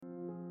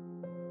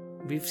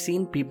We've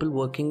seen people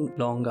working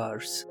long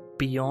hours,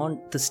 beyond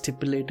the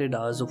stipulated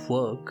hours of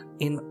work,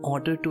 in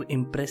order to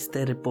impress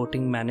their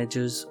reporting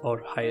managers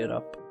or higher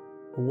up.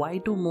 Why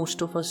do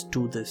most of us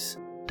do this?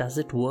 Does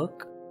it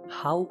work?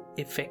 How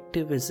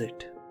effective is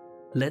it?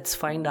 Let's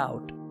find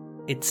out.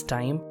 It's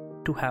time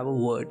to have a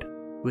word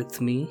with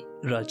me,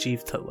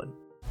 Rajiv Dhawan.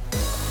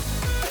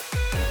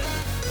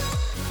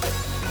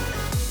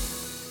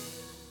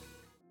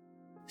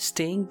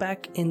 Staying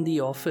back in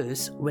the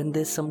office when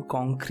there's some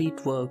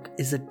concrete work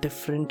is a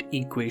different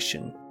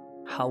equation.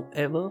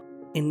 However,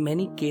 in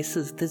many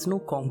cases there's no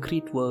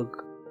concrete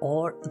work,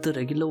 or the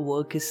regular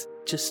work is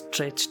just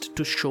stretched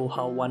to show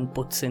how one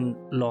puts in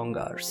long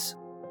hours.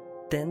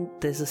 Then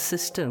there's a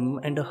system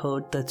and a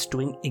herd that's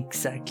doing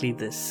exactly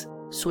this.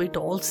 So it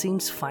all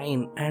seems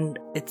fine and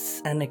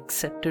it's an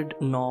accepted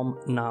norm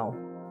now.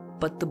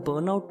 But the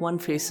burnout one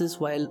faces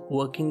while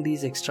working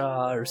these extra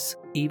hours,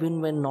 even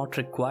when not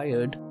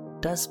required,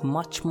 does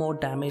much more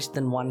damage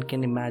than one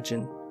can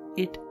imagine.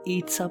 It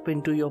eats up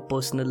into your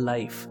personal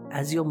life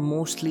as you're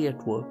mostly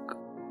at work.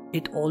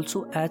 It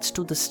also adds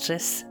to the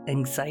stress,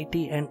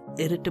 anxiety and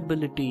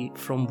irritability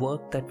from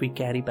work that we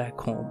carry back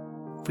home.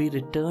 We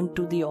return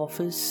to the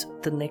office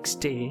the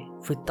next day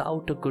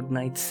without a good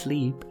night's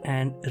sleep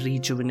and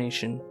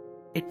rejuvenation.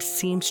 It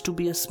seems to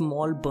be a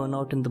small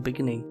burnout in the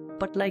beginning,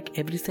 but like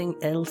everything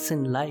else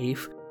in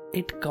life,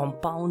 it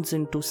compounds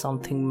into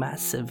something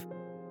massive.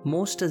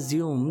 Most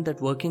assume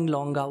that working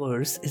long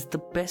hours is the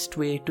best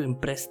way to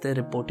impress their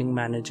reporting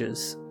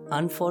managers.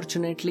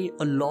 Unfortunately,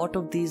 a lot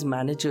of these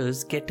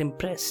managers get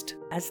impressed,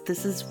 as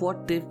this is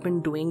what they've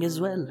been doing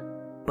as well.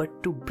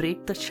 But to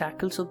break the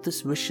shackles of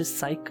this vicious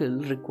cycle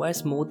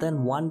requires more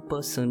than one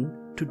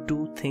person to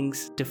do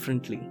things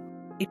differently.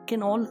 It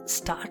can all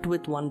start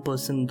with one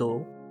person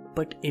though,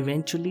 but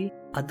eventually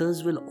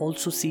others will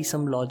also see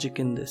some logic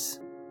in this.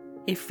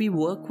 If we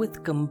work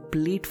with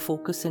complete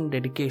focus and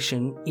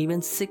dedication,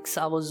 even 6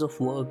 hours of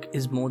work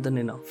is more than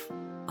enough.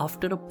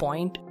 After a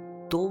point,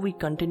 though we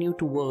continue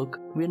to work,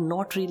 we're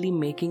not really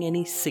making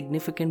any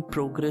significant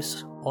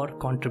progress or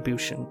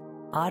contribution.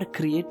 Our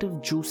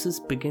creative juices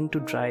begin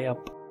to dry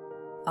up.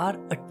 Our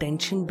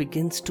attention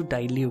begins to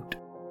dilute.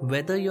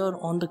 Whether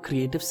you're on the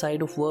creative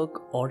side of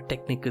work or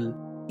technical,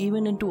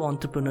 even into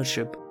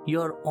entrepreneurship,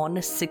 your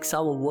honest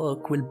 6-hour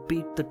work will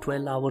beat the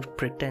 12-hour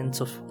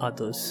pretense of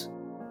others.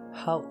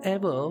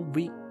 However,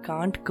 we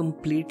can't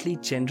completely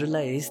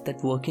generalize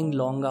that working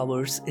long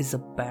hours is a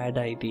bad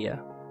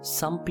idea.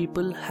 Some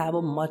people have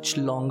a much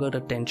longer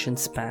attention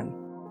span.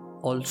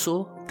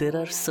 Also, there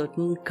are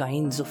certain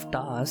kinds of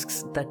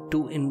tasks that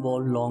do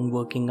involve long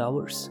working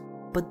hours.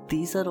 But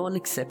these are all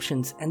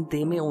exceptions and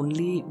they may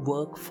only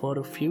work for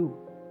a few.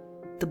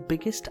 The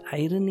biggest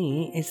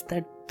irony is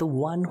that the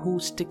one who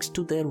sticks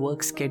to their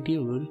work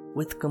schedule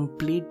with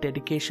complete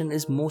dedication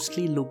is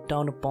mostly looked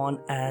down upon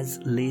as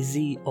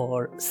lazy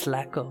or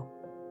slacker.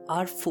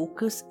 Our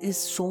focus is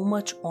so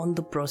much on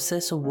the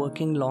process of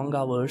working long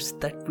hours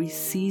that we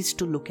cease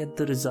to look at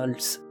the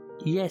results.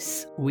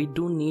 Yes, we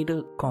do need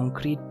a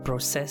concrete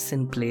process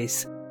in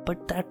place,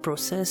 but that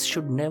process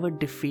should never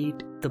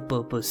defeat the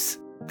purpose,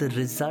 the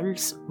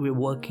results we're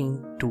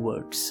working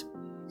towards.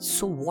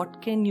 So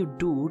what can you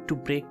do to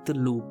break the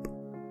loop?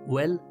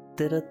 Well,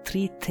 there are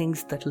 3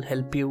 things that will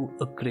help you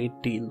a great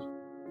deal.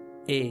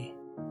 A.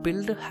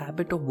 Build a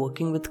habit of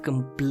working with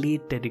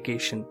complete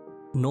dedication.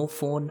 No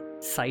phone,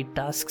 side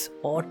tasks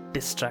or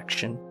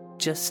distraction.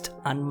 Just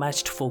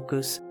unmatched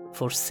focus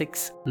for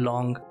 6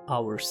 long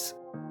hours.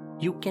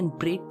 You can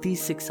break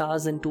these 6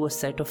 hours into a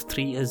set of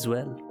 3 as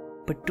well,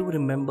 but do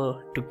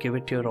remember to give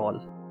it your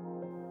all.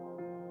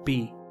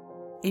 B.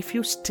 If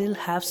you still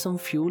have some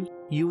fuel,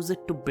 use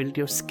it to build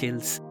your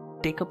skills.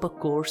 Take up a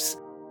course,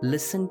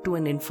 listen to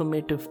an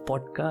informative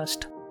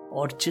podcast,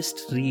 or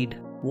just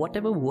read.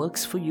 Whatever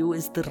works for you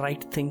is the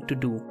right thing to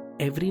do.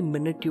 Every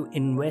minute you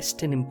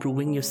invest in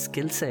improving your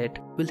skill set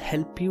will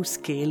help you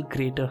scale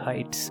greater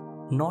heights.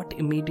 Not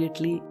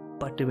immediately,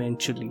 but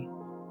eventually.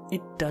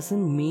 It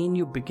doesn't mean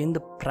you begin the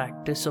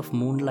practice of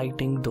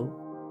moonlighting though.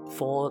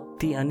 For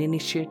the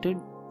uninitiated,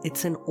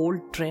 it's an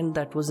old trend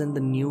that was in the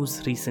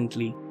news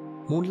recently.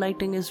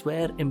 Moonlighting is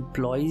where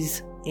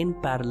employees in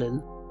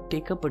parallel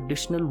take up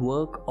additional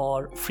work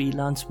or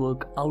freelance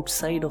work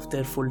outside of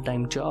their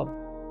full-time job.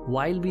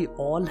 While we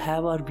all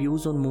have our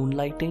views on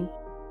moonlighting,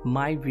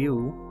 my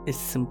view is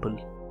simple.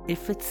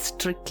 If it's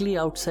strictly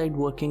outside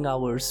working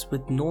hours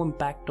with no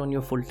impact on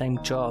your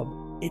full-time job,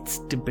 it's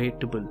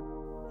debatable.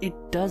 It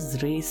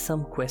does raise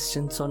some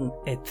questions on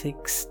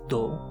ethics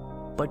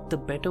though, but the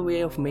better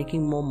way of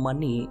making more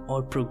money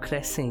or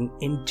progressing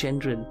in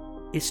general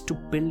is to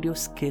build your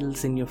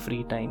skills in your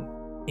free time.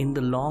 In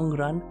the long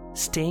run,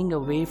 staying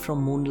away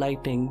from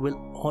moonlighting will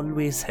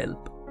always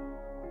help.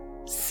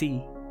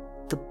 C.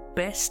 The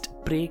best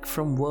break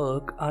from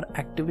work are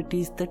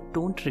activities that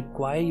don't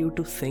require you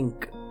to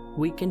think.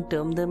 We can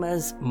term them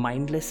as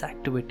mindless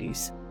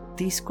activities.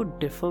 These could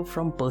differ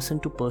from person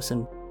to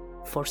person.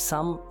 For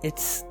some,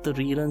 it's the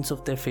reruns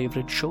of their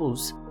favorite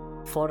shows.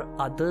 For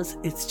others,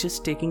 it's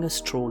just taking a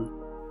stroll.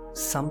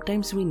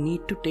 Sometimes we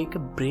need to take a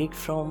break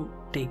from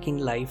taking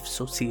life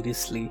so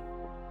seriously.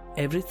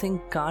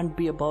 Everything can't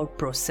be about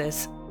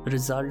process,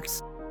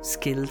 results,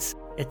 skills,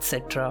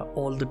 etc.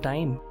 all the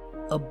time.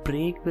 A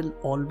break will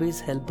always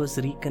help us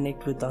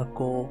reconnect with our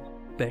core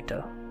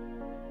better.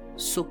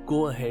 So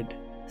go ahead,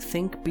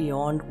 think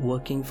beyond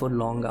working for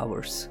long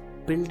hours.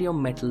 Build your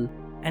mettle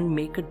and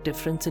make a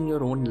difference in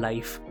your own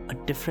life, a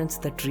difference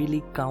that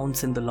really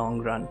counts in the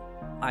long run.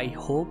 I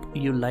hope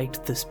you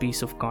liked this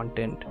piece of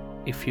content.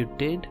 If you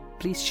did,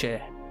 please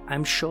share.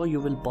 I'm sure you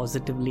will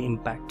positively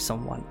impact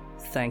someone.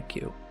 Thank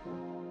you.